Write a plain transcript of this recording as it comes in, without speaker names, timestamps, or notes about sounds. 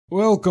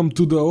Welcome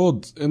to the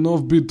Odd and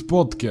Offbeat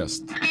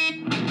podcast.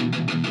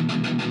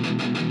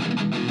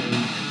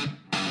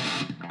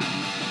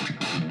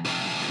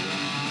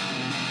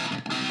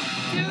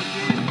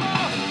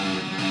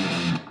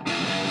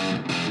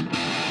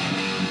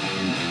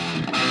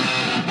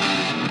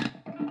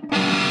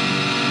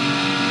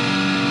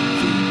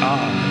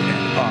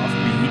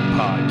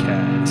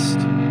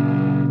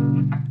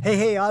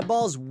 Hey,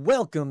 oddballs,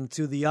 welcome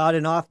to the Odd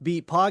and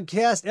Offbeat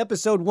podcast,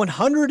 episode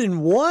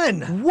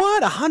 101.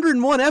 What?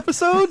 101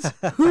 episodes?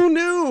 Who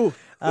knew?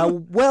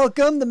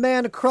 Welcome, the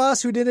man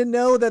across who didn't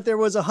know that there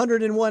was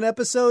 101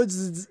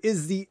 episodes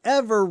is the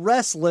ever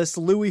restless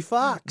Louis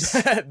Fox.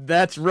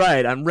 That's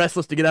right. I'm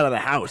restless to get out of the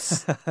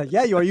house.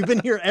 Yeah, you are. You've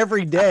been here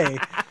every day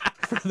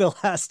for the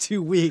last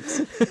 2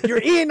 weeks. You're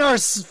eating our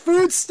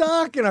food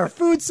stock and our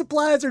food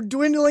supplies are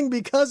dwindling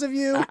because of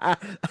you.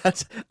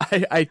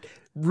 I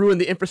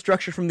ruined the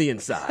infrastructure from the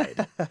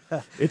inside.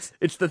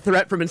 It's the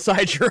threat from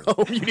inside your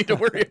home you need to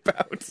worry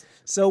about.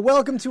 So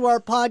welcome to our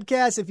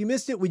podcast. If you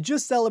missed it, we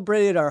just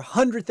celebrated our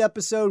 100th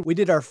episode. We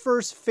did our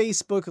first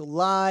Facebook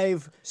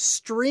Live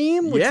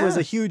stream, which was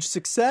a huge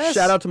success.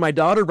 Shout out to my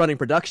daughter running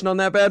production on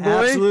that bad boy.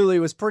 Absolutely.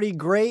 It was pretty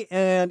great.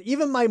 And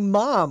even my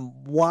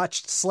mom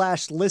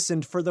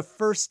watched/listened for the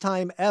first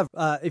time ever.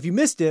 If you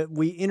missed it,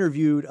 we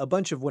interviewed a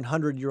bunch of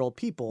 100-year-old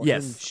people.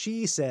 Yes. And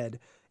she said,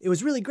 it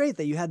was really great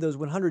that you had those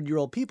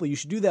 100-year-old people. You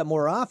should do that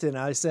more often. And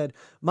I said,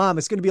 Mom,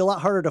 it's going to be a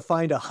lot harder to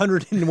find a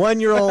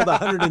 101-year-old, a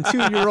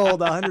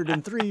 102-year-old, a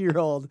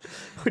 103-year-old.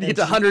 When you get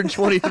to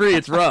 123,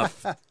 it's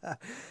rough.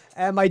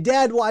 And my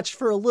dad watched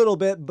for a little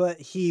bit, but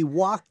he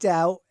walked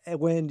out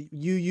when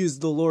you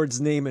used the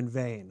Lord's name in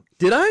vain.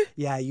 Did I?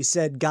 Yeah, you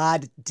said,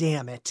 God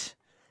damn it.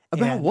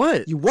 About And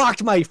what? You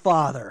walked my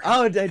father.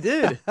 Oh, I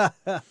did.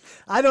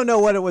 I don't know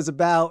what it was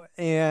about,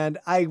 and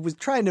I was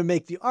trying to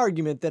make the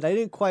argument that I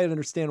didn't quite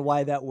understand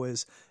why that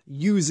was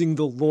using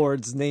the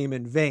Lord's name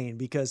in vain,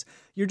 because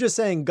you're just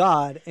saying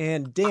God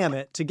and damn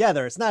it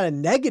together. It's not a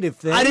negative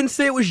thing. I didn't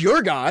say it was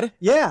your God.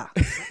 Yeah.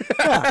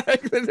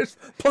 There's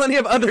plenty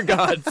of other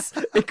gods.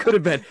 It could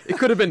have been. It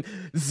could have been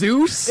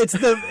Zeus.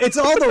 It's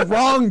all the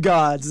wrong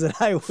gods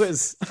that I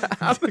was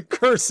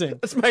cursing.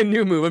 That's my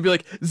new move. I'd be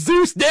like,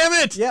 Zeus, damn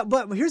it! Yeah,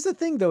 but here's the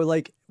thing, though.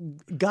 Like,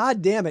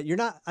 God damn it,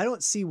 I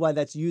don't see why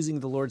that's using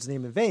the Lord's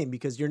name in vain,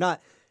 because you're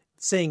not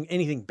saying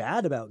anything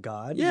bad about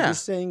God. Yeah. You're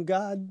just saying,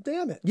 God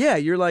damn it. Yeah,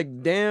 you're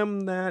like,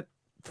 damn that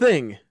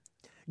thing.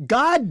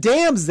 God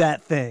damns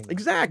that thing.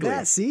 Exactly.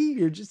 Yeah, see,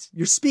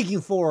 you're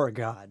speaking for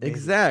God. Maybe.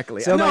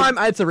 Exactly. So No,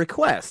 it's a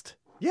request.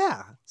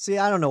 Yeah. See,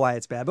 I don't know why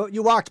it's bad, but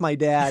you walked my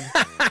dad,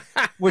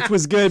 which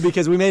was good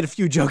because we made a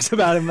few jokes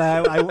about him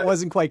that I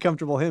wasn't quite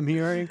comfortable him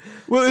hearing.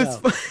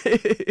 Well,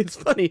 it's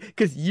funny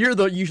because you're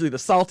usually the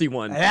salty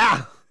one.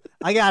 Yeah.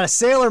 I got a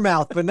sailor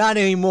mouth, but not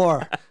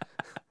anymore.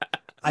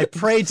 I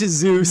prayed to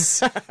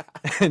Zeus,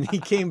 and he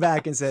came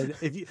back and said,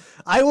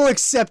 I will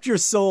accept your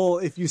soul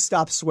if you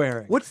stop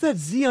swearing. What's that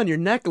Z on your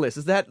necklace?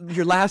 Is that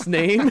your last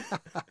name?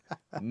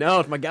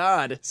 No, it's my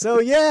God. So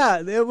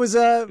yeah, it was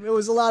a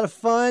lot of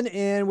fun,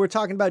 and we're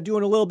talking about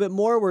doing a little bit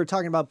more. We're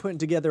talking about putting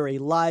together a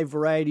live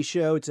variety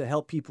show to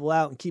help people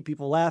out and keep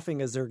people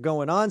laughing as they're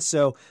going on.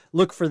 So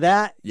look for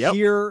that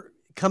here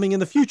coming in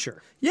the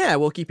future. Yeah,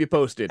 we'll keep you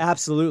posted.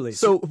 Absolutely.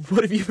 So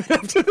what have you been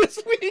up to this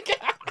week?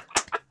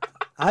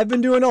 I've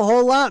been doing a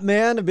whole lot,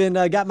 man. I've been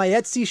got my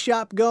Etsy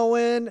shop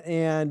going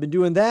and been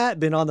doing that.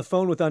 Been on the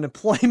phone with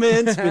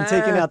unemployment. Been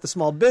taking out the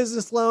small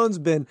business loans.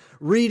 Been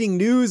reading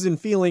news and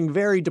feeling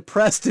very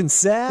depressed and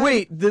sad.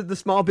 Wait, did the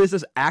small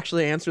business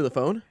actually answer the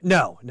phone?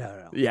 No.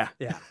 Yeah.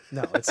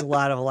 No, it's a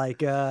lot of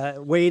like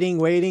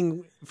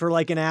waiting for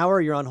like an hour.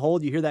 You're on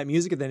hold. You hear that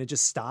music and then it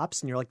just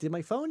stops and you're like, did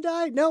my phone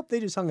die? Nope, they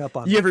just hung up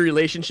on me. You have a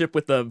relationship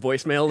with the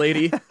voicemail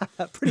lady?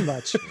 Pretty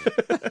much.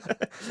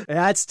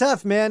 Yeah, it's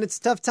tough, man. It's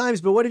tough times.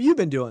 But what have you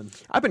been doing?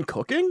 I've been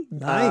cooking.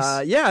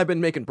 Nice. Yeah, I've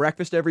been making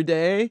breakfast every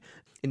day.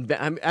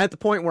 I'm at the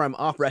point where I'm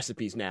off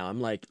recipes now.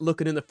 I'm like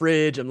looking in the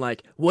fridge. I'm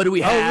like, what do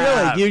we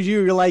have? Oh, really?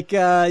 You're like,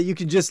 you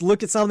can just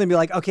look at something and be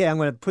like, okay, I'm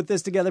going to put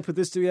this together, put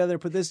this together,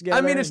 put this together.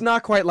 I mean, it's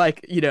not quite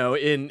like,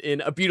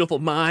 in A Beautiful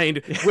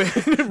Mind.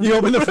 When you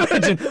open the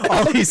fridge and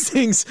all these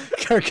things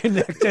are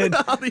connected.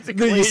 All these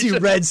Then you see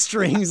equations. red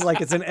strings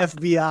like it's an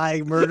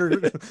FBI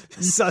murder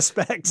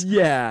suspect.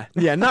 Yeah,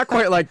 not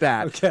quite like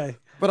that. Okay.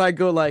 But I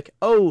go like,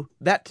 oh,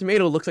 that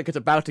tomato looks like it's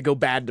about to go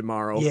bad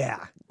tomorrow.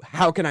 Yeah.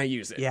 How can I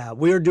use it? Yeah,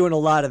 we're doing a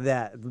lot of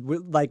that.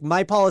 Like,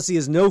 my policy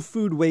is no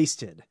food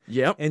wasted.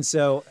 Yep. And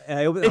so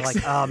I'm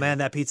like, oh, man,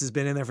 that pizza's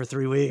been in there for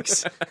 3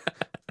 weeks.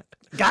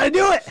 Gotta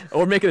do it.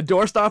 Or making a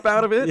doorstop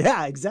out of it.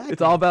 Yeah, exactly.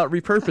 It's all about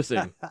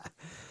repurposing.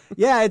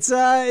 Yeah,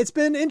 it's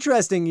been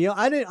interesting.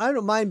 I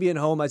don't mind being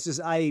home. It's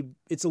just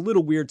it's a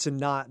little weird to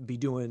not be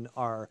doing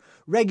our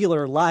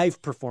regular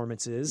live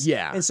performances.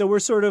 Yeah. And so we're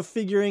sort of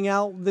figuring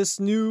out this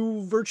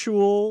new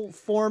virtual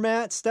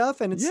format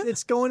stuff, and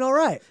it's going all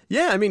right.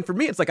 Yeah, I mean, for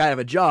me, it's like I have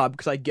a job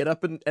because I get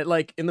up in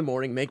the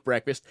morning, make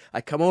breakfast.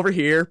 I come over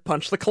here,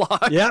 punch the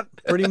clock. Yep,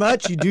 pretty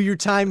much. You do your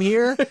time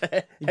here.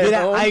 You get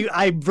out,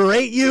 I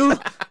berate you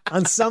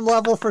on some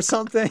level for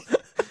something.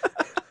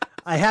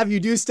 I have you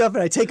do stuff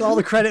and I take all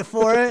the credit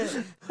for it.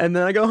 And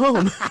then I go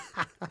home.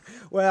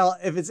 Well,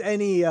 if it's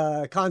any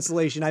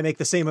consolation, I make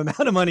the same amount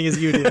of money as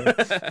you do.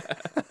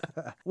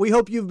 We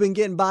hope you've been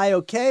getting by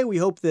okay. We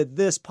hope that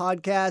this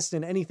podcast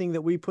and anything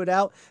that we put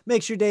out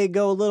makes your day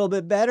go a little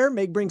bit better,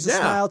 brings a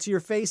smile to your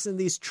face in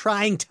these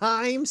trying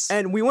times.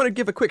 And we want to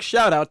give a quick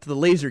shout out to the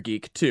Laser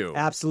Geek, too.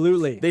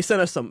 Absolutely. They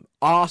sent us some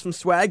awesome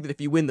swag that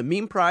if you win the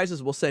meme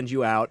prizes, we'll send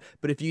you out.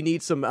 But if you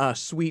need some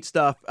sweet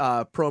stuff,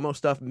 promo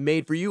stuff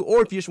made for you,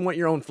 or if you just want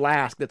your own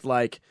flask that's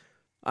like,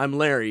 I'm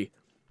Larry,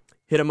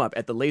 hit him up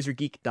at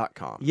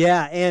thelasergeek.com.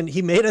 Yeah, and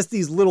he made us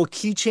these little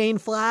keychain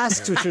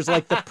flasks, which is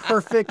like the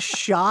perfect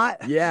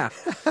shot Yeah.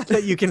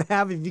 that you can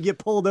have if you get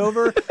pulled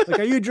over. Like,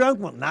 are you drunk?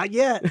 Well, not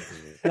yet.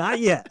 Not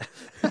yet.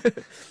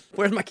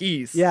 Where's my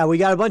keys? Yeah, we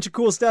got a bunch of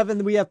cool stuff,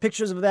 and we have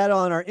pictures of that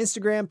on our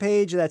Instagram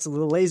page. That's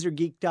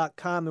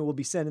thelasergeek.com, and we'll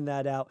be sending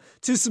that out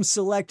to some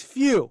select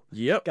few.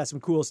 Yep. Got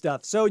some cool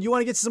stuff. So you want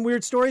to get to some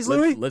weird stories,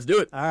 Louie? Let's do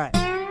it. All right.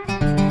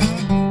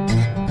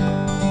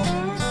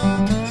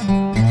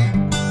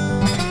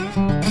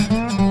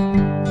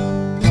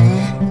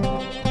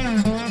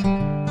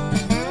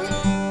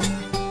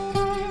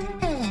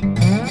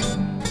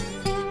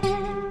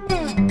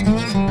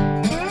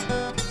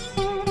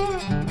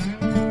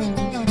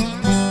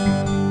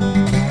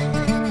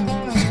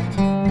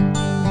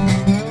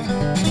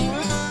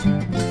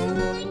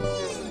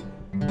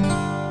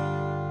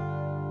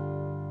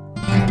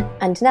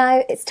 And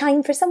now it's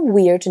time for some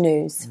weird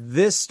news.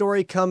 This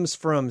story comes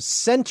from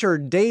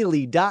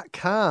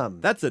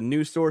centerdaily.com. That's a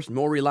news source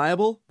more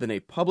reliable than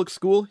a public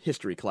school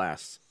history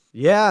class.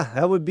 Yeah,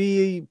 that would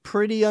be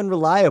pretty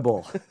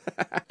unreliable.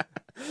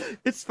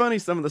 It's funny,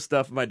 some of the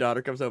stuff my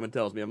daughter comes home and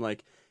tells me. I'm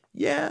like,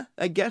 yeah,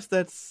 I guess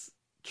that's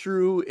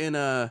true in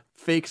a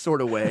fake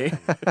sort of way.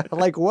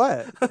 Like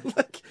what?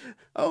 Like,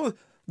 oh,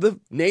 the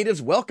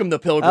natives welcomed the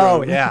pilgrim.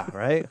 Oh, yeah,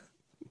 right?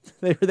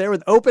 They were there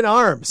with open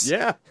arms.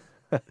 Yeah.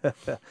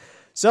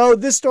 So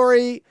this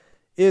story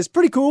is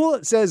pretty cool.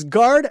 It says,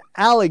 guard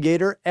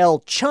alligator El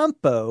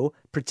Champo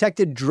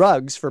protected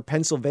drugs for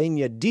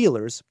Pennsylvania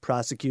dealers,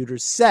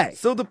 prosecutors say.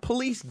 So the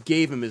police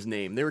gave him his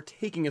name. They were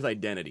taking his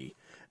identity.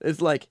 It's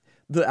like,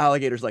 the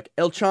alligator's like,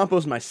 El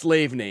Champo's my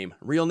slave name.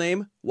 Real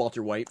name,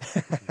 Walter White.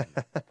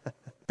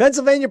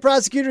 Pennsylvania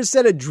prosecutors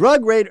said a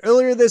drug raid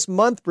earlier this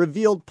month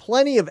revealed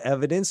plenty of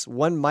evidence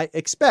one might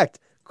expect.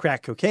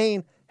 Crack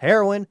cocaine,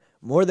 heroin,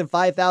 more than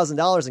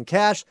 $5,000 in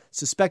cash,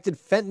 suspected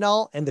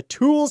fentanyl, and the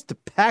tools to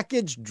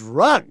package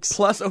drugs.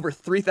 Plus over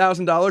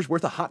 $3,000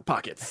 worth of Hot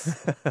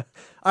Pockets. All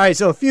right,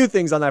 so a few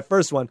things on that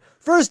first one.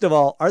 First of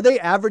all, are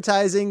they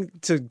advertising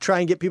to try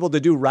and get people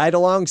to do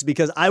ride-alongs?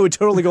 Because I would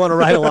totally go on a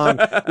ride-along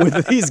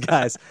with these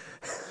guys.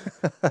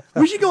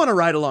 We should go on a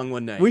ride-along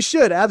one night. We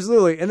should,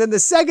 absolutely. And then the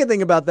second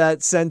thing about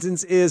that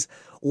sentence is,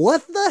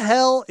 what the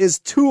hell is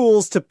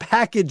tools to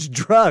package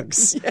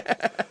drugs?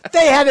 Yeah.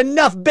 They had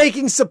enough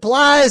baking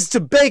supplies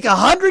to bake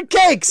 100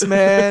 cakes,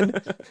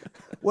 man.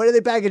 What are they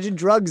packaging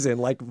drugs in?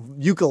 Like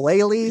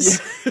ukuleles?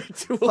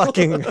 Yeah.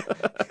 Fucking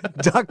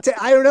duct tape?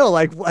 I don't know.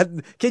 Like, what?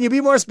 Can you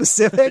be more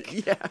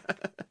specific? Yeah.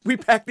 We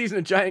pack these in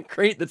a giant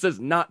crate that says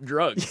not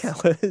drugs. Yeah,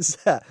 what is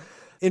that?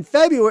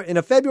 In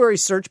a February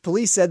search,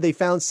 police said they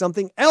found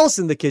something else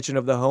in the kitchen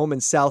of the home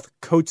in South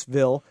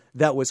Coatesville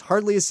that was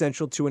hardly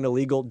essential to an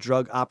illegal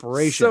drug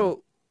operation.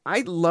 So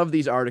I love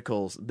these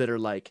articles that are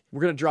like,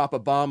 we're going to drop a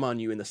bomb on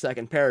you in the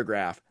second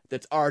paragraph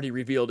that's already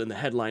revealed in the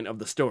headline of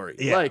the story.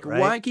 Yeah, like, right?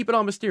 Why keep it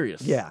all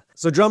mysterious? Yeah.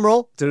 So drum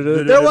roll.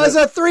 There was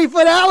a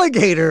 3-foot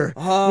alligator,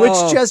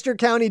 which Chester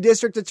County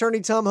District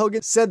Attorney Tom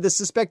Hogan said the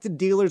suspected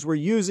dealers were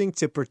using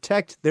to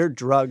protect their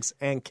drugs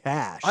and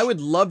cash. I would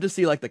love to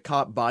see like the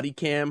cop body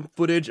cam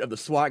footage of the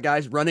SWAT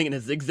guys running in a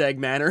zigzag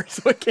manner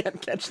so I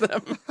can't catch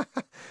them.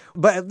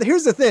 But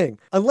here's the thing.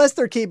 Unless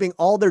they're keeping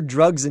all their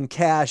drugs and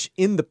cash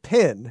in the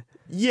pen...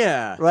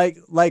 Yeah. Right?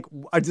 Like,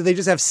 do they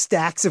just have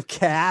stacks of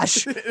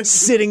cash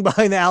sitting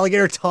behind the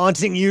alligator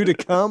taunting you to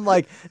come?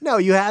 Like, no,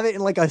 you have it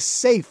in like a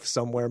safe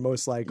somewhere,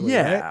 most likely.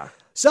 Yeah. Right?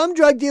 Some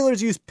drug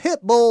dealers use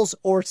pit bulls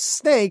or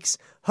snakes,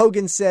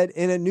 Hogan said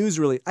in a news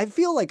release. I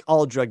feel like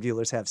all drug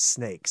dealers have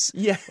snakes.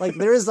 Yeah. Like,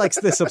 there is like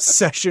this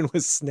obsession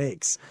with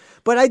snakes.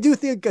 But I do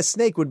think a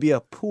snake would be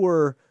a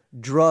poor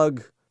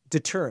drug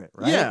deterrent,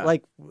 right? Yeah.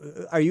 Like,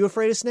 are you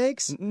afraid of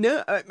snakes?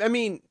 No, I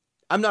mean,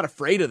 I'm not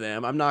afraid of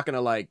them. I'm not going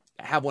to like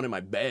have one in my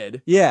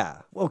bed.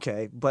 Yeah.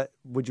 Okay. But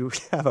would you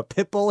have a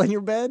pit bull in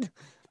your bed?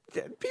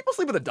 People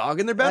sleep with a dog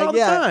in their bed all the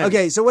yeah. time.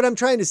 Okay. So what I'm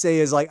trying to say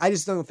is like, I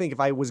just don't think if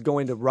I was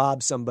going to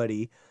rob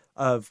somebody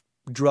of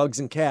drugs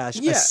and cash,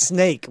 a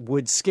snake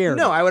would scare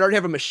me. No, I would already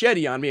have a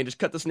machete on me and just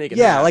cut the snake in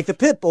half. Yeah. Like the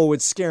pit bull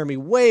would scare me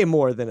way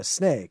more than a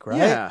snake, right?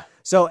 Yeah.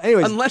 So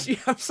anyways. Unless you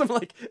have some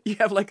like, you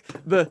have like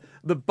the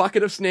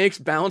bucket of snakes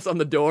bounce on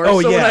the door. Oh,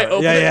 so yeah. when I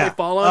open it, they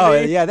fall on me.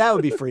 Oh, yeah. That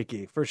would be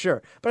freaky for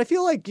sure. But I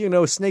feel like,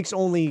 snakes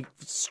only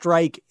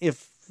strike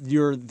if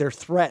they're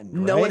threatened.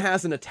 No right? one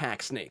has an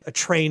attack snake. A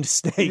trained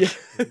snake.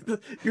 Yeah.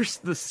 You're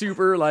the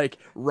super like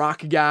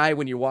rock guy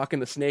when you're walking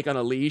the snake on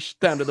a leash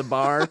down to the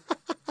bar.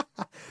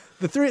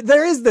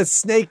 There is the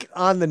snake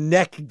on the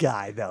neck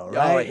guy, though,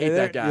 right? Oh, I hate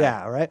that guy.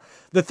 Yeah, right.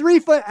 The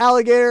 3-foot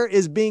alligator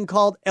is being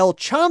called El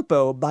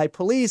Champo by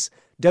police.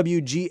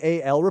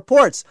 WGAL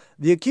reports.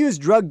 The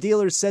accused drug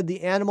dealers said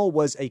the animal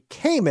was a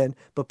caiman,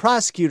 but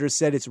prosecutors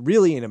said it's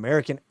really an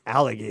American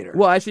alligator.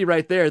 Well, I see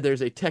right there,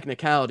 there's a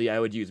technicality I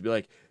would use. Be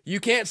like, you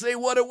can't say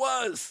what it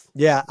was.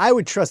 Yeah, I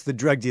would trust the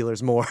drug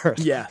dealers more.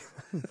 Yeah.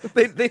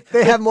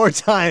 They have more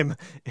time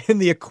in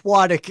the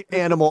aquatic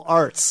animal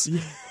arts.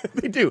 Yeah,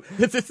 they do.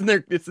 It's in their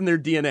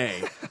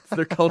DNA. It's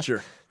their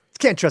culture.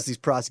 Can't trust these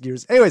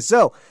prosecutors. Anyway,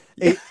 so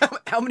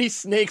How many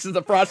snakes does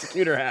a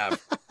prosecutor have?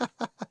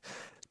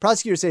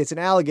 prosecutors say it's an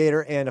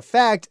alligator, and a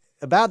fact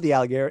about the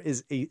alligator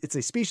is it's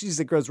a species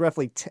that grows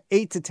roughly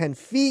 8 to 10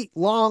 feet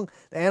long.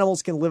 The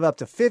animals can live up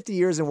to 50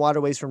 years in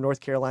waterways from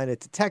North Carolina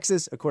to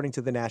Texas, according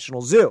to the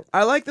National Zoo.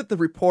 I like that the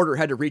reporter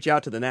had to reach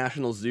out to the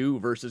National Zoo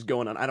versus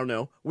going on, I don't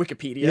know,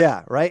 Wikipedia.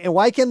 Yeah, right? And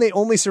why can they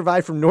only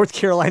survive from North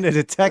Carolina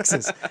to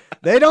Texas?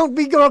 They don't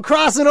be going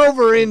crossing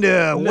over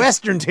into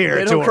Western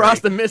territory. They don't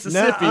cross the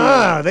Mississippi.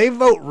 They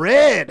vote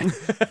red.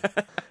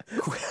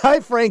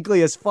 Quite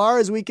frankly, as far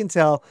as we can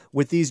tell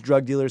with these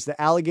drug dealers,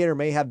 the alligator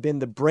may have been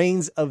the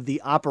brains of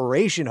the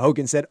operation,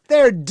 Hogan said.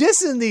 They're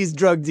dissing these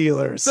drug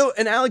dealers. So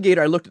an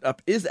alligator, I looked it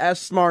up, is as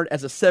smart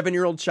as a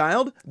 7-year-old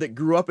child that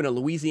grew up in a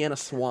Louisiana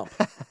swamp.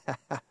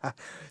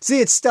 See,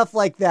 it's stuff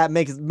like that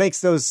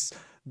makes those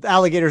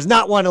alligators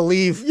not want to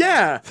leave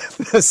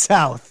the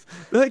South.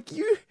 Like,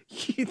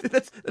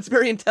 that's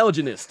very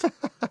intelligentist.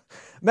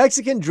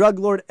 Mexican drug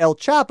lord El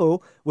Chapo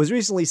was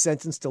recently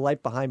sentenced to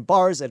life behind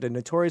bars at a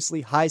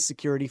notoriously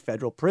high-security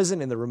federal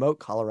prison in the remote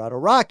Colorado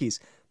Rockies.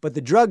 But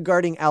the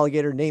drug-guarding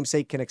alligator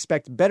namesake can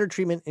expect better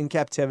treatment in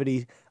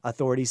captivity,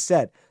 authorities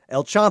said.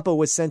 El Chapo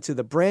was sent to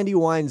the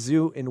Brandywine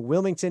Zoo in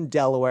Wilmington,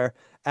 Delaware,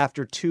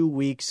 after 2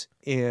 weeks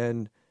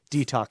in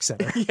detox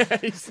center. Yeah,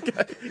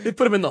 they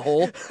put him in the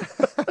hole.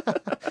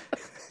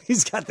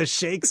 He's got the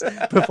shakes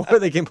before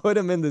they can put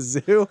him in the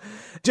zoo.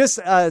 Just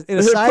in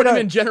a side put him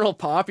note, in General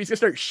Pop. He's going to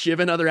start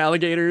shivving other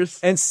alligators.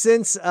 and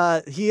since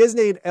he is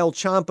named El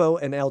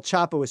Champo and El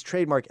Chapo is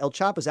trademark, El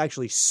Chapo is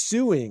actually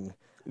suing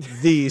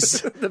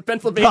these The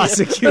Pennsylvania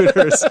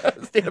prosecutors.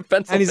 State of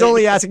Pennsylvania. And he's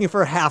only asking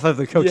for half of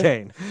the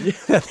cocaine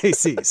that they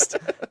seized.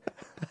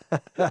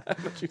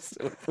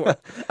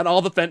 And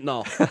all the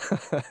fentanyl.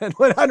 And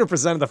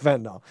 100% of the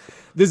fentanyl.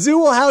 The zoo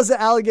will house the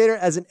alligator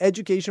as an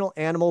educational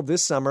animal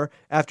this summer,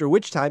 after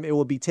which time it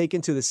will be taken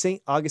to the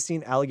St.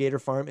 Augustine Alligator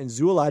Farm and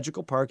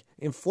Zoological Park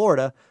in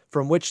Florida,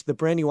 from which the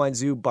Brandywine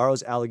Zoo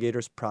borrows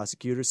alligators,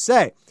 prosecutors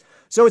say.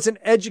 So it's an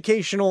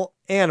educational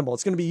animal.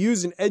 It's going to be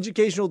used in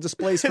educational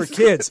displays for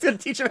kids. It's going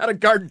to teach them how to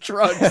guard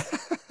drugs.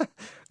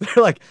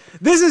 They're like,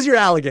 this is your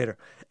alligator,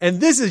 and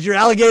this is your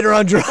alligator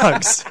on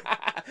drugs.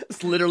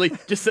 It's literally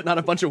just sitting on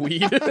a bunch of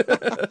weed.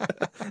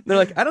 They're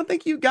like, I don't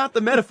think you got the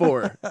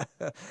metaphor.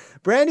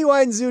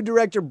 Brandywine Zoo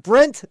director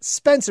Brent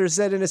Spencer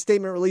said in a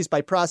statement released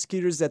by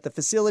prosecutors that the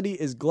facility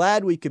is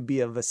glad we could be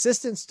of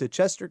assistance to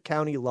Chester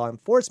County law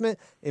enforcement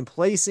in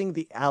placing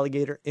the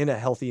alligator in a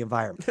healthy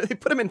environment. They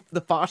put him in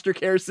the foster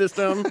care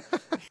system.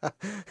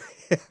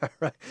 Yeah,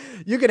 right.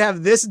 You could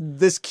have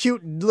this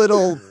cute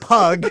little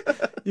pug.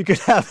 You could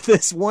have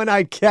this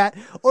one-eyed cat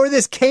or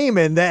this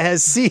caiman that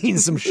has seen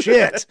some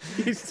shit.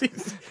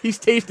 He's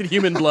tasted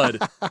human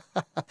blood.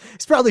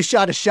 He's probably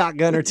shot a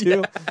shotgun or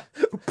two.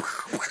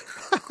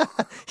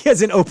 He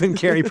has an open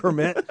carry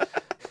permit.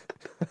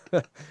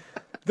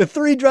 The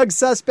 3 drug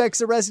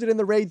suspects arrested in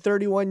the raid,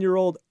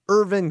 31-year-old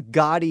Irvin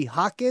Gotti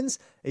Hawkins,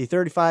 a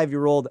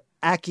 35-year-old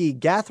Aki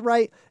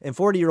Gathright, and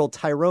 40-year-old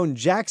Tyrone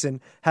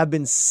Jackson, have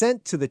been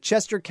sent to the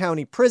Chester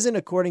County Prison.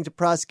 According to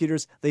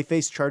prosecutors, they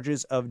face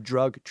charges of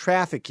drug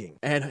trafficking.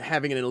 And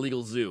having an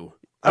illegal zoo.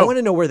 I want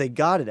to know where they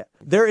got it at.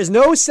 There is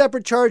no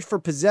separate charge for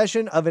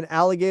possession of an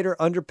alligator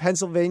under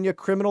Pennsylvania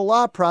criminal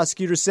law,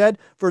 prosecutors said.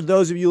 For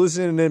those of you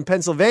listening in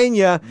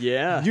Pennsylvania,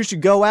 you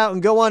should go out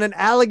and go on an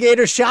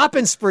alligator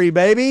shopping spree,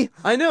 baby.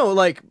 I know,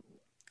 like,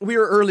 we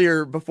were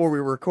earlier, before we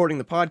were recording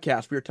the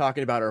podcast, we were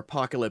talking about our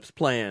apocalypse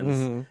plans.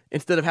 Mm-hmm.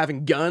 Instead of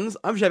having guns,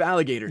 I'm just have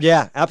alligators.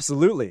 Yeah,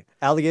 absolutely.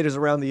 Alligators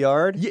around the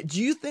yard. Yeah,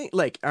 do you think,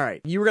 like, all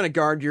right, you were going to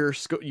guard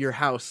your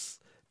house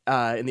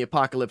in the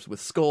apocalypse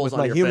with skulls with on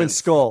my your human fence.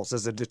 Skulls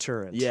as a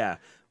deterrent. Yeah.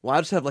 Well, I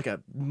just have like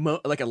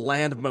a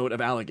land moat of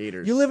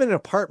alligators. You live in an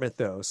apartment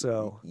though,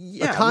 so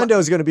yeah, a condo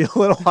is going to be a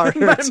little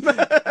harder.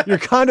 Your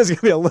condo is going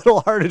to be a little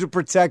harder to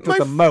protect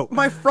with a moat.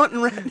 My front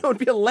and no, it'd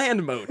be a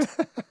land moat.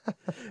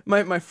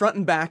 my front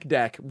and back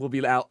deck will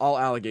be all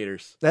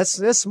alligators. That's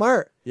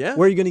smart. Yeah.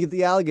 Where are you going to get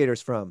the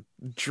alligators from?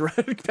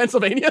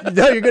 Pennsylvania?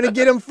 No, you're going to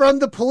get them from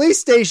the police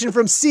station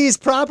from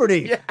seized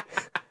property. Yeah.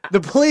 The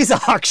police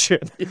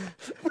auction. Yeah.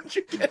 Where'd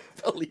you get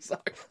police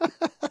auction?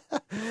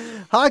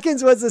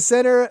 Hawkins was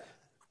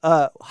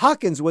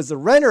the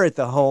renter at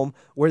the home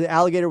where the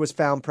alligator was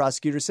found,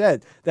 prosecutors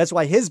said. That's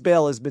why his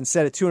bail has been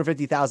set at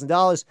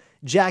 $250,000.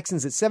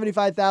 Jackson's at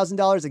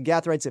 $75,000 and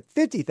Gathwright's at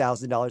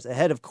 $50,000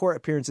 ahead of court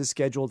appearances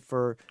scheduled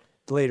for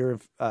later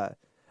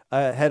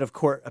ahead of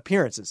court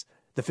appearances,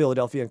 the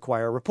Philadelphia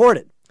Inquirer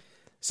reported.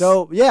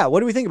 So, yeah,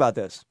 what do we think about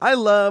this? I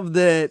love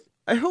that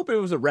I hope it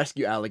was a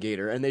rescue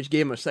alligator and they just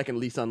gave him a second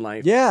lease on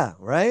life. Yeah,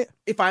 right?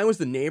 If I was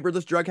the neighbor of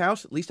this drug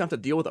house, at least I don't have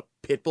to deal with a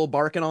pit bull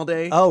barking all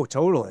day. Oh,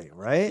 totally,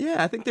 right?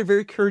 Yeah, I think they're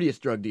very courteous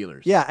drug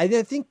dealers. Yeah, I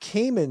think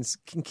can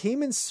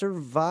caimans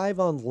survive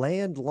on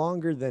land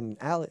longer than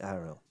I don't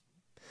know.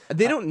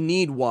 They don't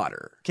need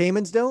water.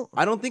 Caimans don't?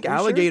 I don't think Are you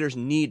sure? alligators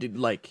need to,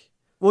 like...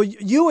 Well,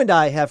 you and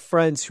I have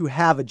friends who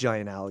have a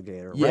giant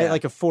alligator, right? Yeah.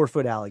 Like a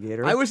 4-foot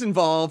alligator. I was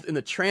involved in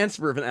the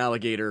transfer of an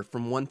alligator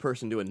from one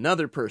person to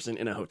another person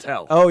in a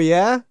hotel. Oh,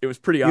 yeah? It was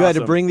pretty You awesome. had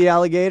to bring the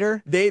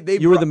alligator?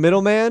 You were the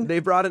middleman? They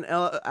brought an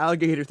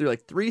alligator through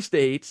like 3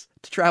 states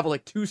to travel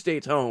like 2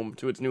 states home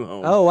to its new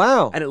home. Oh,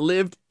 wow. And it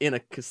lived in a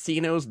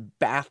casino's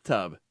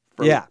bathtub.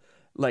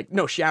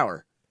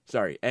 Shower.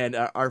 Sorry. And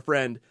our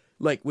friend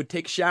would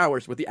take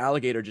showers with the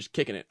alligator just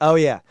kicking it. Oh,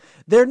 yeah.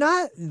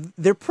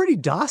 They're pretty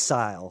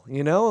docile,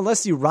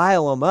 unless you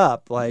rile them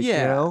up.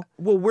 Well,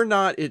 we're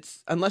not,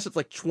 unless it's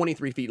like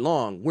 23 feet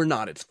long, we're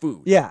not its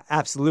food. Yeah,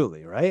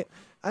 absolutely, right?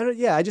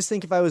 I just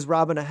think if I was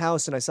robbing a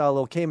house and I saw a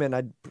little caiman,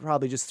 I'd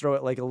probably just throw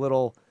it like a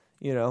little,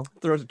 Throw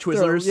some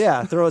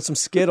Twizzlers. Throw it some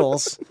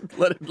Skittles.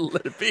 let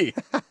it be.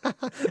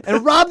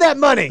 And rob that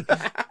money.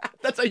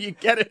 That's how you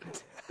get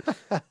it.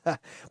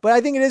 But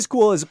I think it is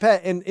cool as a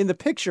pet. And in the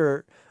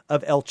picture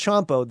of El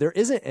Champo, there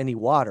isn't any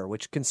water,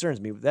 which concerns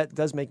me. That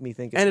does make me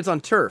think. And it's on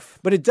turf.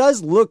 But it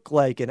does look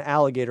like an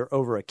alligator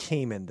over a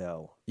caiman,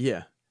 though.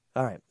 Yeah.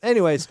 All right.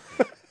 Anyways,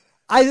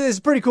 it's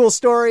a pretty cool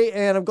story,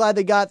 and I'm glad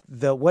they got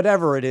the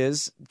whatever it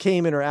is,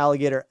 caiman or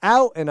alligator,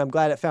 out, and I'm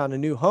glad it found a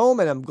new home,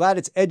 and I'm glad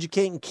it's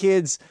educating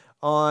kids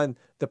on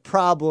the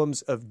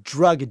problems of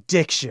drug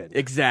addiction.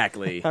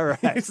 Exactly. All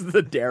right. He's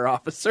the dare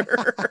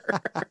officer.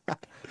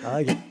 I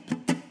like it.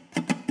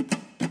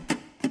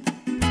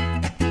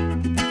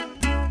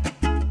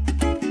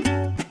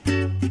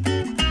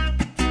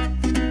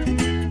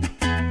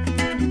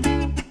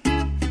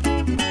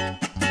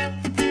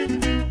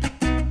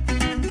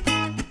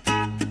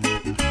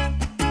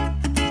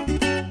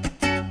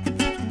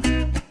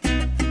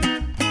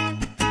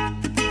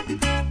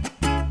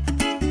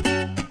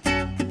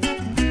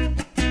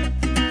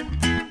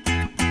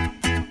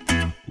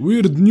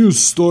 Weird News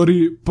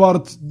Story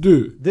Part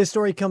 2. This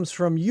story comes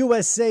from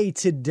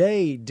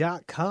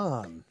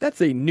usatoday.com.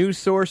 That's a news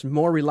source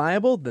more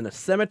reliable than a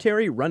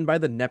cemetery run by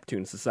the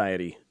Neptune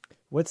Society.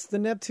 What's the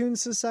Neptune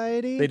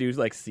Society? They do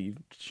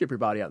ship your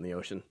body out in the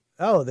ocean.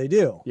 Oh, they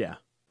do? Yeah.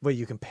 Wait,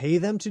 you can pay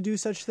them to do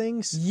such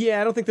things?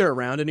 Yeah, I don't think they're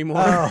around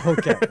anymore. Oh,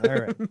 okay.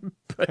 All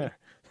right.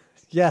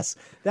 Yes,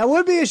 that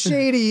would be a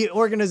shady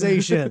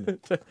organization.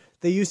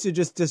 They used to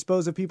just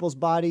dispose of people's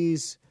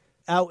bodies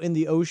out in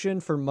the ocean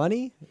for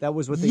money? That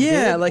was what they did?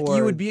 Yeah,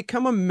 you would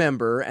become a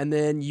member, and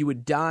then you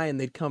would die, and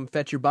they'd come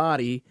fetch your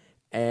body,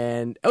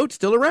 and, it's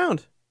still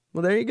around.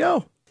 Well, there you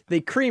go.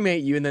 They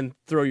cremate you and then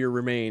throw your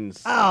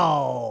remains.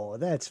 Oh,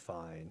 that's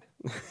fine.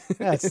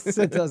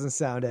 That doesn't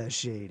sound as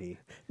shady.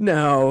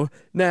 No.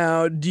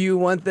 Now, do you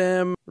want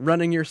them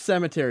running your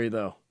cemetery,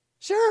 though?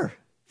 Sure.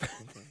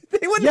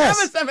 They wouldn't have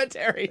a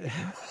cemetery.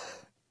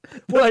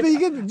 Well,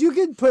 you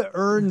could put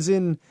urns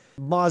in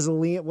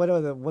mausoleum.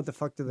 What the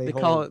fuck do they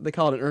hold? They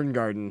call it an urn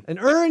garden. An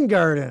urn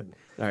garden.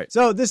 All right.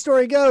 So this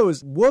story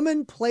goes: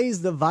 woman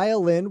plays the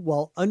violin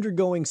while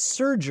undergoing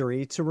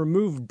surgery to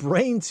remove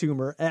brain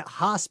tumor at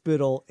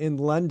hospital in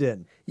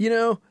London.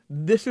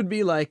 This would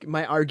be like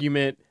my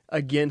argument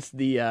against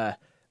the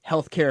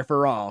healthcare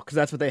for all, because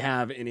that's what they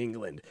have in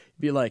England. It'd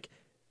be like,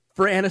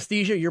 for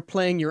anesthesia, you're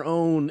playing your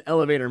own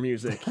elevator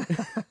music.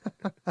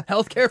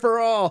 Healthcare for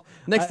all.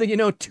 Next thing you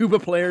know, tuba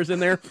players in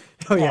there.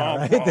 Oh,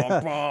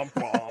 yeah,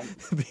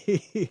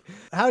 right?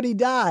 How'd he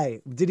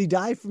die? Did he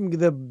die from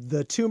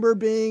the tumor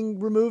being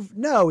removed?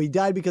 No, he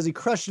died because he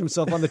crushed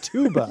himself on the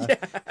tuba.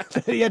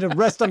 He had to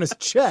rest on his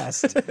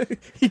chest.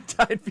 He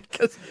died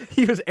because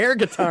he was air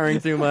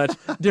guitaring too much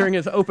during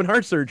his open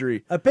heart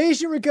surgery. A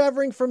patient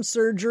recovering from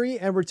surgery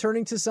and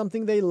returning to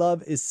something they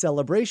love is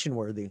celebration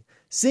worthy.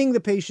 Seeing the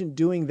patient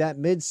doing that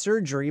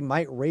mid-surgery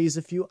might raise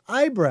a few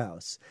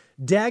eyebrows.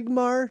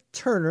 Dagmar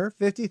Turner,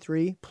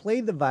 53,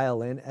 played the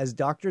violin as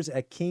doctors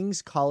at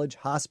King's College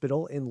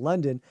Hospital in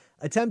London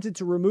attempted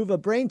to remove a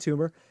brain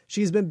tumor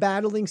she's been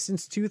battling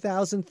since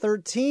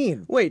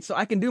 2013. Wait, so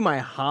I can do my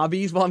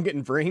hobbies while I'm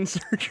getting brain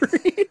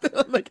surgery?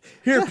 Like,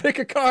 here, pick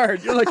a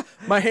card. You're like,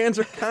 my hands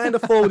are kind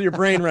of full with your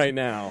brain right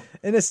now.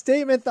 In a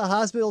statement, the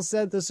hospital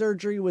said the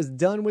surgery was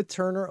done with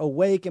Turner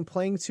awake and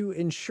playing to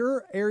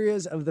ensure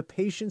areas of the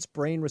patient's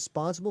brain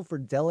responsible for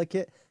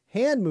delicate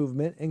hand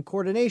movement and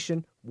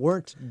coordination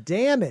weren't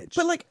damaged.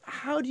 But,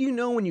 how do you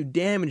know when you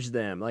damage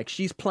them?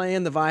 She's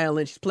playing the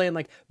violin, she's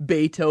playing,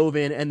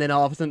 Beethoven, and then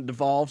all of a sudden it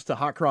devolves to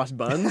hot cross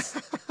buns?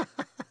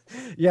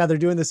 Yeah, they're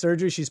doing the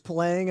surgery, she's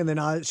playing, and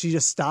then she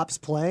just stops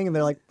playing, and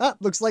they're like,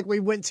 looks like we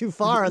went too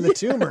far on the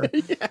tumor.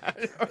 Yeah,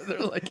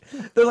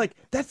 they're like,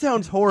 that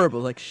sounds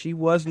horrible. She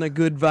wasn't a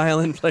good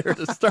violin player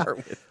to start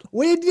with.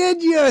 We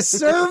did you a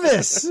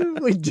service.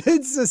 We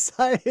did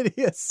society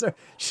a service.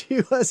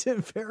 She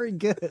wasn't very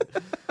good.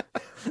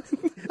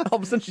 All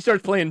of a sudden she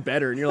starts playing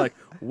better, and you're like,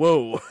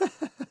 whoa.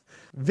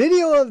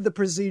 Video of the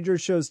procedure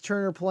shows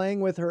Turner playing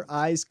with her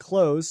eyes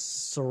closed,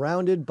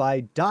 surrounded by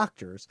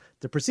doctors.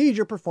 The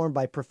procedure, performed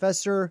by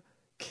Professor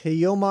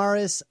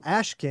Keomaris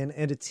Ashkin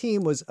and a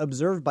team, was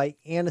observed by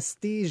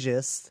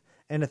anesthesists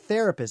and a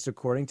therapist,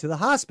 according to the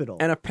hospital.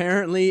 And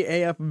apparently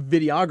a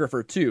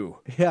videographer, too.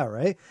 Yeah,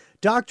 right?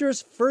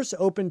 Doctors first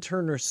opened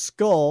Turner's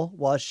skull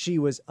while she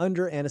was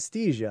under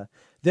anesthesia,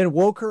 then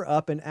woke her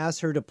up and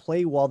asked her to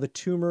play while the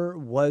tumor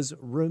was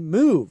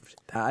removed.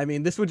 I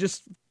mean, this would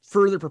just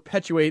further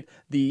perpetuate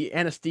the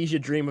anesthesia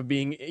dream of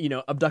being,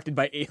 abducted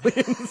by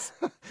aliens.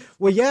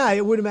 Well, yeah,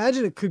 I would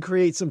imagine it could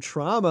create some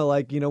trauma.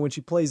 Like, when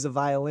she plays the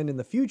violin in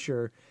the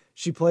future,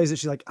 she plays it.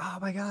 She's like, oh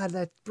my God,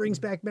 that brings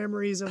back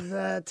memories of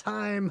the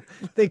time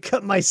they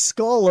cut my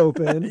skull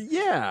open.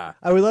 Yeah.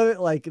 I would love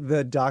it. Like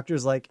the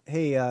doctor's like,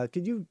 hey,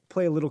 could you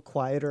play a little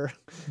quieter?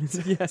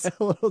 It's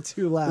a little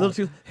too loud. A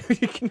little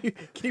too. Can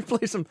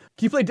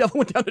you play Devil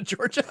Went Down to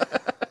Georgia?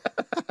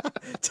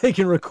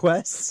 Taking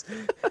requests.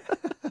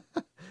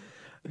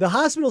 The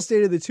hospital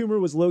stated the tumor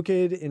was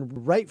located in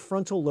right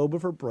frontal lobe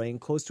of her brain,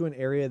 close to an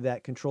area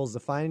that controls the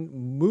fine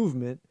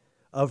movement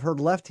of her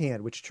left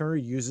hand, which Turner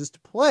uses to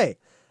play.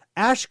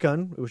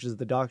 Ashkan, which is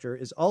the doctor,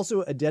 is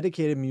also a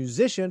dedicated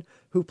musician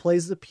who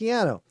plays the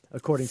piano,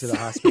 according to the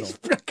hospital. He's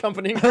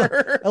accompanying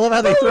her. I love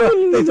how they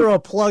throw a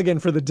plug in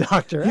for the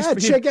doctor.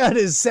 Check out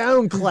his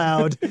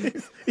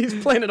SoundCloud. He's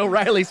playing at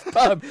O'Reilly's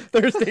Pub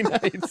Thursday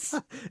nights.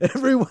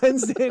 Every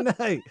Wednesday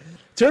night.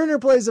 Turner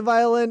plays the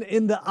violin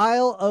in the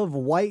Isle of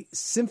Wight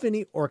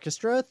Symphony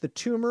Orchestra. The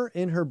tumor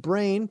in her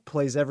brain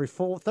plays every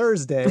full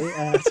Thursday.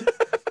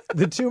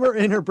 The tumor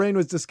in her brain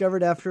was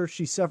discovered after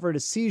she suffered a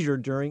seizure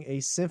during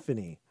a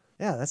symphony.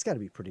 Yeah, that's got to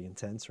be pretty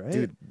intense, right?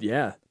 Dude,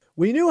 yeah.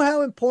 We knew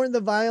how important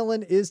the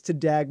violin is to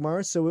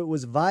Dagmar, so it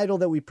was vital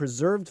that we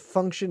preserved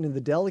function in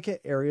the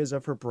delicate areas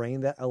of her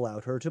brain that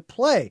allowed her to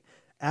play,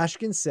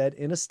 Ashkin said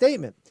in a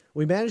statement.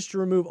 We managed to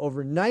remove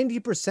over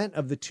 90%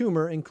 of the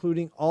tumor,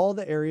 including all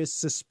the areas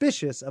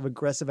suspicious of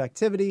aggressive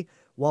activity,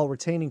 while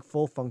retaining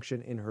full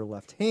function in her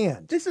left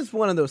hand. This is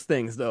one of those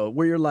things, though,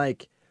 where you're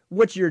like,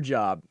 what's your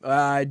job?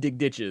 I dig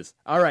ditches.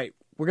 All right,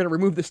 we're going to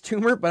remove this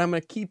tumor, but I'm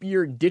going to keep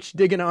your ditch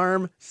digging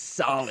arm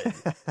solid.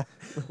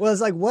 Well,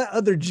 it's like, what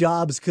other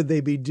jobs could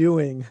they be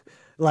doing,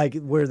 like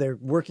where they're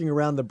working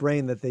around the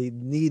brain that they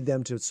need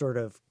them to sort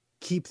of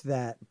keep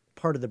that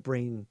part of the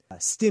brain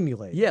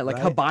stimulated? Yeah, like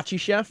right? hibachi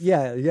chef.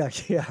 Yeah,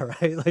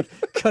 right. Like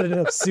cutting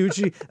up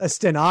sushi, a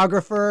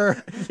stenographer,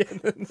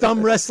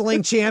 thumb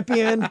wrestling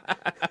champion.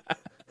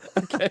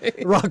 Okay.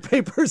 Rock,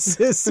 paper,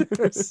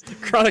 scissors.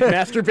 Chronic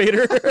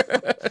masturbator.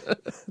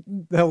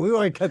 No, we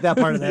want to cut that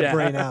part of that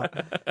brain out.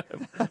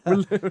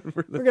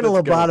 We're going to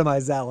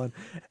lobotomize that one.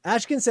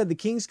 Ashkin said the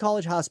King's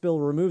College Hospital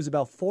removes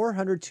about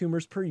 400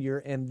 tumors per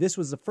year, and this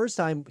was the first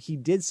time he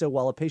did so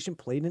while a patient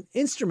played an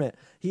instrument.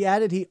 He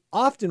added he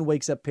often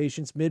wakes up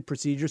patients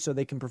mid-procedure so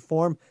they can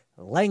perform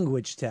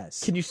language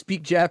tests. Can you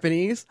speak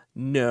Japanese?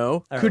 No.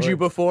 All right, Could you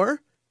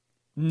before?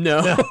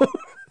 No.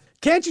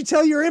 Can't you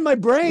tell you're in my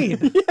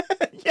brain?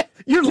 Yeah.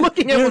 You're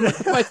looking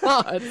at my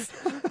thoughts.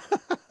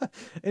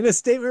 In a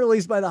statement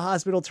released by the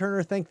hospital,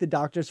 Turner thanked the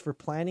doctors for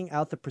planning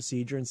out the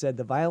procedure and said,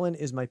 the violin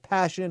is my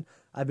passion.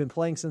 I've been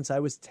playing since I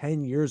was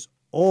 10 years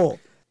old.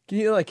 Can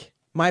you,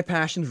 my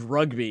passion's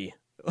rugby.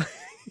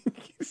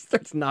 He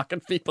starts knocking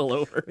people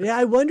over. Yeah,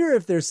 I wonder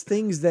if there's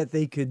things that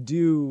they could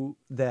do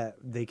that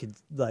they could,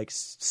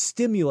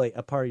 stimulate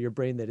a part of your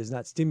brain that is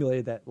not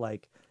stimulated, that,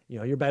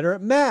 you're better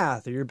at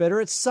math or you're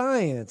better at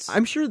science.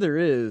 I'm sure there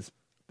is.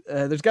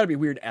 There's got to be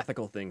weird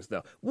ethical things,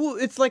 though. Well,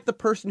 it's like the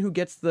person who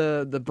gets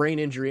the brain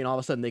injury and all of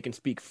a sudden they can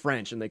speak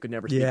French and they could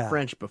never speak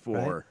French before.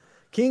 Right?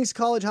 King's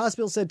College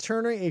Hospital said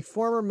Turner, a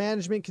former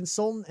management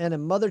consultant and a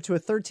mother to a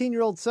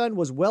 13-year-old son,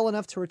 was well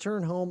enough to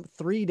return home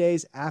 3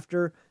 days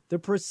after the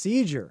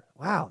procedure.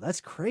 Wow,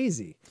 that's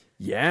crazy.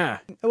 Yeah.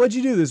 What'd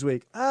you do this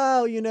week?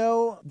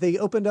 Oh, they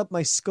opened up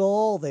my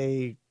skull.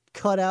 They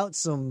cut out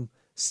some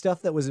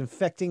stuff that was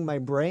infecting my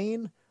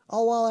brain,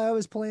 all while I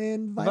was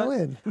playing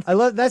violin.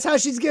 That's how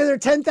she's getting her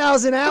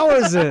 10,000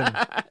 hours in.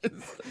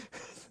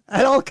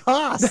 At all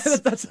costs.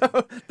 That's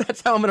how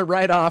I'm going to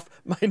write off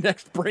my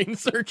next brain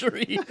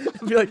surgery.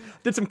 I'll be like,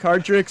 did some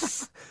card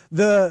tricks.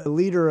 The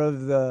leader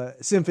of the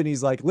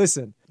symphony's like,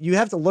 listen, you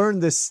have to learn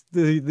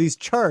these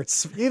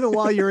charts even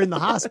while you're in the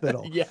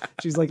hospital. Yeah.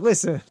 She's like,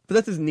 listen. But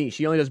that's his niche.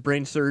 He only does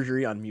brain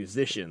surgery on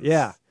musicians.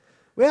 Yeah.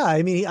 Well,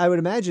 I mean, I would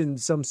imagine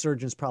some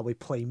surgeons probably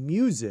play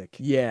music.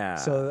 Yeah.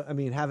 So, I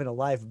mean, having a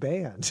live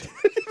band.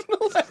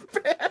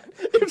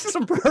 It's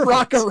some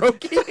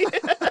rock-a-roke.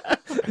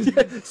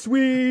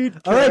 Sweet.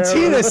 All right,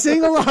 Tina,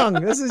 sing along.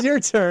 This is your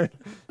turn.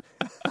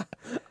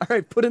 All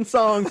right, put in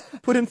songs,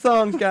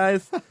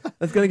 guys.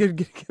 That's gonna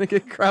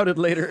get crowded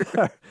later.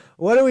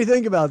 What do we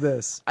think about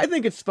this? I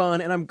think it's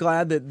fun, and I'm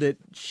glad that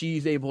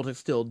she's able to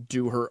still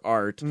do her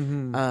art.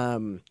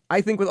 Mm-hmm.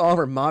 I think with all of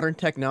our modern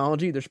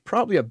technology, there's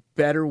probably a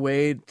better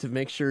way to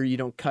make sure you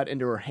don't cut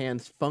into her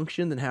hand's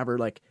function than have her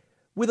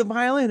with a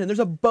violin and there's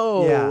a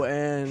bow Yeah.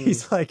 and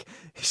He's like,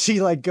 she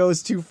like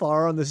goes too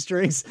far on the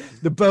strings.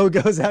 The bow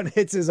goes out and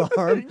hits his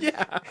arm.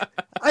 yeah.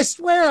 I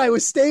swear I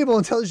was stable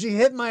until she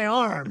hit my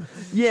arm.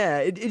 Yeah,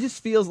 it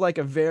just feels like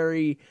a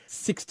very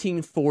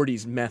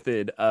 1640s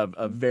method of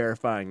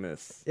verifying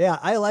this. Yeah,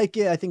 I like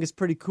it. I think it's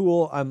pretty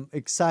cool. I'm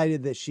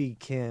excited that she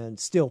can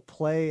still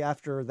play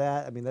after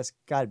that. I mean, that's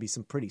got to be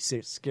some pretty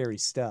scary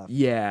stuff.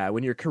 Yeah,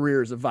 when your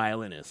career is a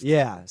violinist.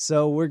 Yeah,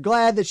 so we're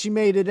glad that she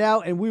made it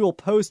out, and we will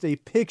post a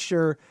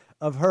picture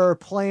of her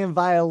playing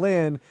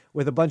violin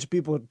with a bunch of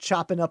people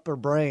chopping up her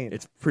brain.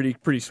 It's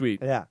pretty sweet.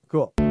 Yeah,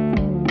 cool.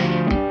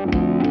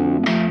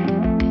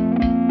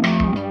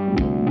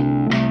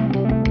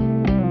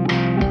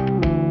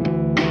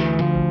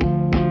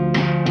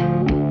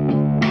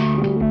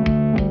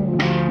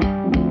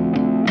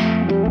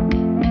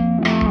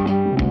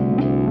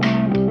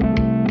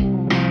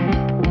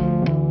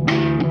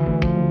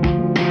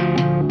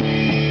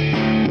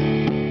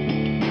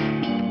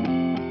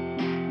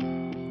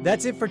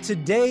 That's it for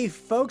today,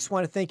 folks.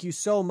 Want to thank you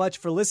so much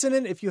for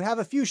listening. If you have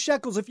a few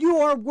shekels, if you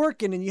are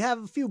working and you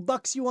have a few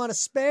bucks you want to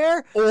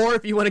spare, Or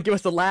if you want to give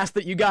us the last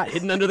that you got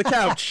hidden under the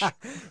couch.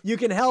 you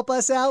can help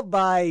us out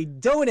by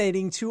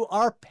donating to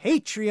our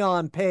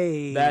Patreon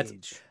page. That's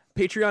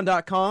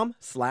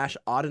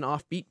patreon.com/odd and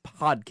offbeat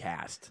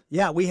podcast.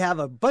 Yeah, we have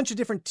a bunch of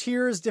different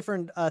tiers,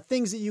 different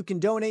things that you can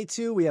donate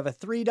to. We have a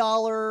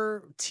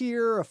 $3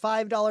 tier, a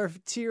 $5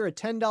 tier, a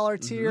 $10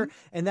 tier,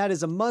 and that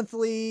is a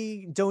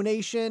monthly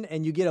donation,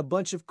 and you get a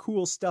bunch of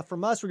cool stuff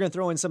from us. We're going to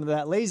throw in some of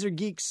that Laser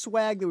Geek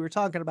swag that we were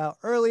talking about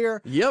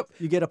earlier. Yep.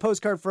 You get a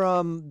postcard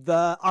from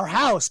our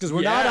house, because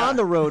we're not Yeah. on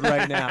the road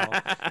right now.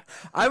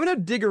 I'm going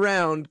to dig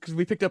around because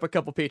we picked up a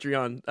couple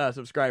Patreon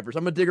subscribers.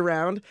 I'm going to dig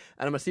around and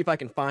I'm going to see if I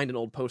can find an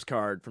old postcard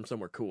from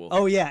somewhere cool.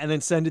 Oh, yeah, and then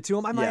send it to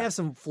them. I might Yeah. have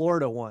some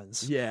Florida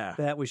ones. Yeah.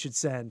 That we should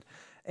send.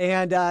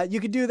 And you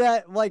can do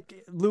that,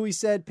 like Louis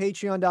said,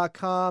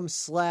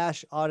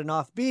 patreon.com/odd and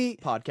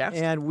offbeat Podcast.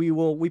 And we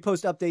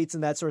post updates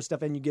and that sort of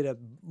stuff, and you get a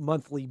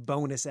monthly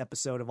bonus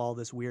episode of all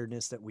this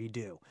weirdness that we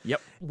do.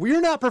 Yep.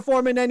 We're not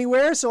performing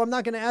anywhere, so I'm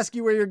not going to ask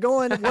you where you're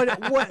going.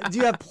 What do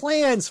you have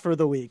plans for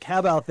the week? How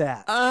about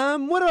that?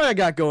 What do I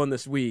got going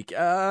this week?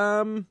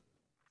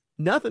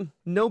 Nothing.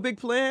 No big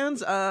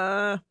plans.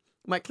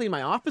 Might clean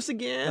my office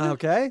again.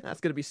 Okay.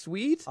 That's gonna be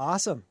sweet.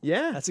 Awesome.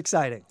 Yeah. That's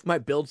exciting.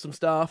 Might build some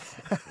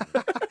stuff.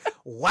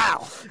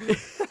 Wow.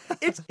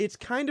 It's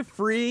kind of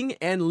freeing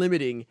and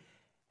limiting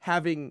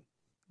having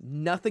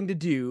nothing to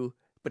do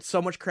but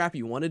so much crap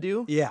you want to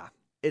do. Yeah.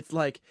 It's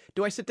like,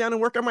 do I sit down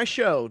and work on my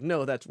show?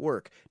 No, that's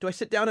work. Do I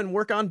sit down and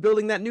work on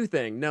building that new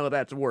thing? No,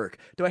 that's work.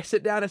 Do I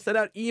sit down and send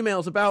out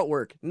emails about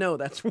work? No,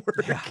 that's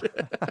work.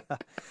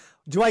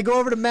 Do I go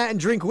over to Matt and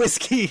drink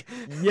whiskey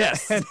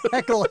Yes. and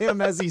heckle him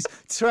as he's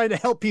trying to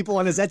help people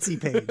on his Etsy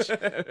page?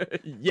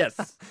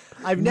 Yes.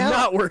 I've now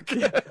Not work.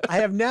 I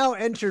have now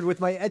entered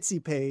with my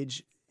Etsy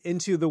page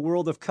into the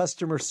world of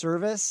customer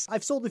service.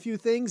 I've sold a few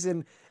things,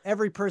 and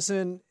every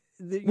person.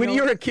 When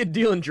you were a kid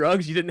dealing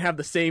drugs, you didn't have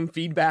the same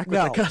feedback with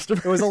no, the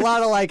customer. it was a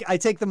lot of like, I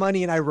take the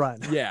money and I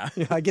run. Yeah.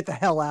 I get the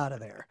hell out of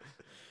there.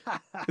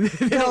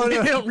 They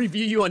don't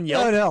review you on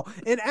Yelp. No,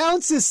 an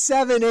ounce is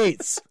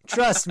 7/8.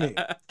 Trust me.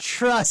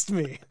 Trust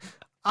me.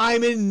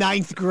 I'm in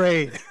 9th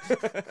grade.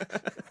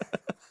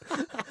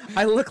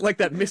 I look like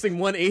that missing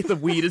 1/8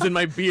 of weed is in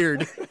my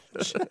beard.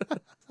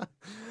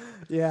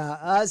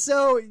 Yeah.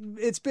 So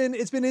it's been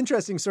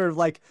interesting, sort of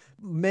like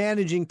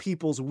managing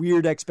people's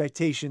weird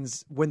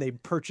expectations when they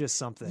purchase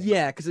something.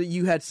 Yeah, because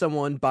you had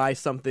someone buy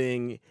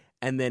something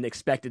and then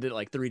expected it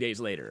like 3 days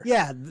later.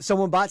 Yeah,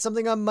 someone bought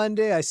something on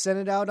Monday. I sent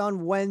it out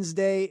on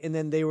Wednesday, and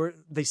then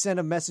they sent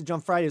a message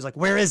on Friday. It was like,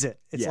 "Where is it?"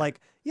 It's Yeah. like,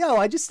 "Yo,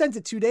 I just sent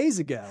it 2 days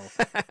ago.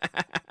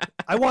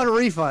 I want a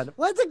refund."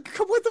 What the?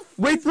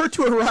 Wait for it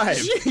to arrive.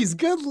 Jeez,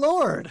 good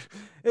lord!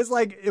 It's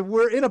like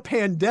we're in a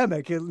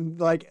pandemic, and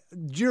like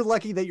you're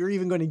lucky that you're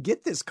even going to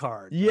get this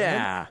card. man.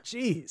 Yeah.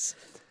 Jeez.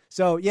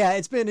 So yeah,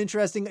 it's been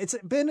interesting. It's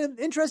been an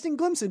interesting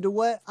glimpse into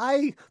what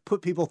I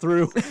put people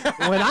through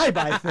when I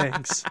buy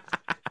things.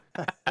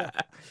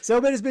 So,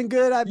 but it's been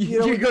good.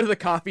 You go to the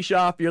coffee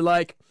shop, you're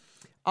like,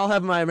 I'll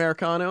have my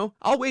Americano.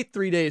 I'll wait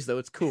 3 days, though.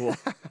 It's cool.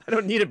 I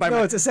don't need it by No,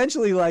 my... it's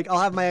essentially like,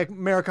 I'll have my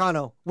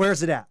Americano.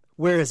 Where's it at?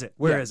 Where is it?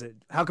 Where Yeah. is it?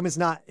 How come it's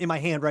not in my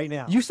hand right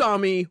now? You saw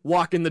me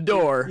walk in the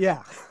door.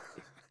 Yeah.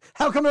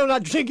 How come I'm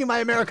not drinking my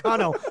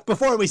Americano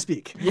before we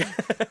speak? Yeah.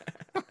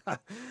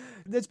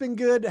 It's been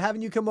good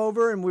having you come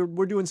over, and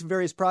we're doing some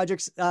various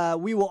projects.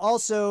 We will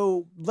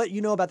also let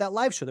you know about that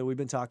live show that we've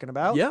been talking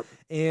about. Yep.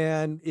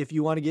 And if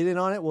you want to get in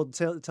on it, we'll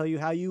tell you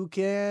how you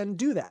can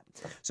do that.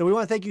 So we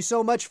want to thank you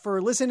so much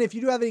for listening. If you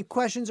do have any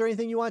questions or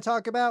anything you want to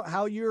talk about,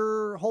 how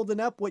you're holding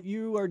up, what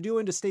you are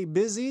doing to stay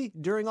busy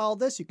during all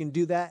this, you can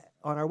do that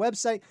on our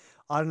website,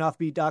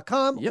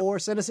 onandoffbeat.com, Yep. or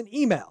send us an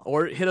email.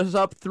 Or hit us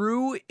up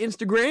through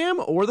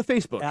Instagram or the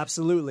Facebook.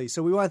 Absolutely.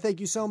 So we want to thank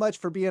you so much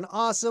for being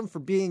awesome, for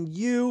being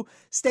you.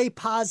 Stay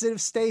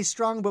positive, stay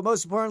strong, but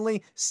most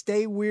importantly,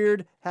 stay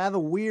weird. Have a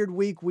weird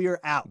week. We are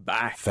out.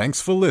 Bye.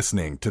 Thanks for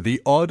listening to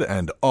the Odd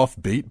and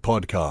Offbeat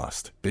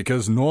podcast,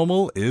 because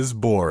normal is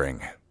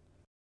boring.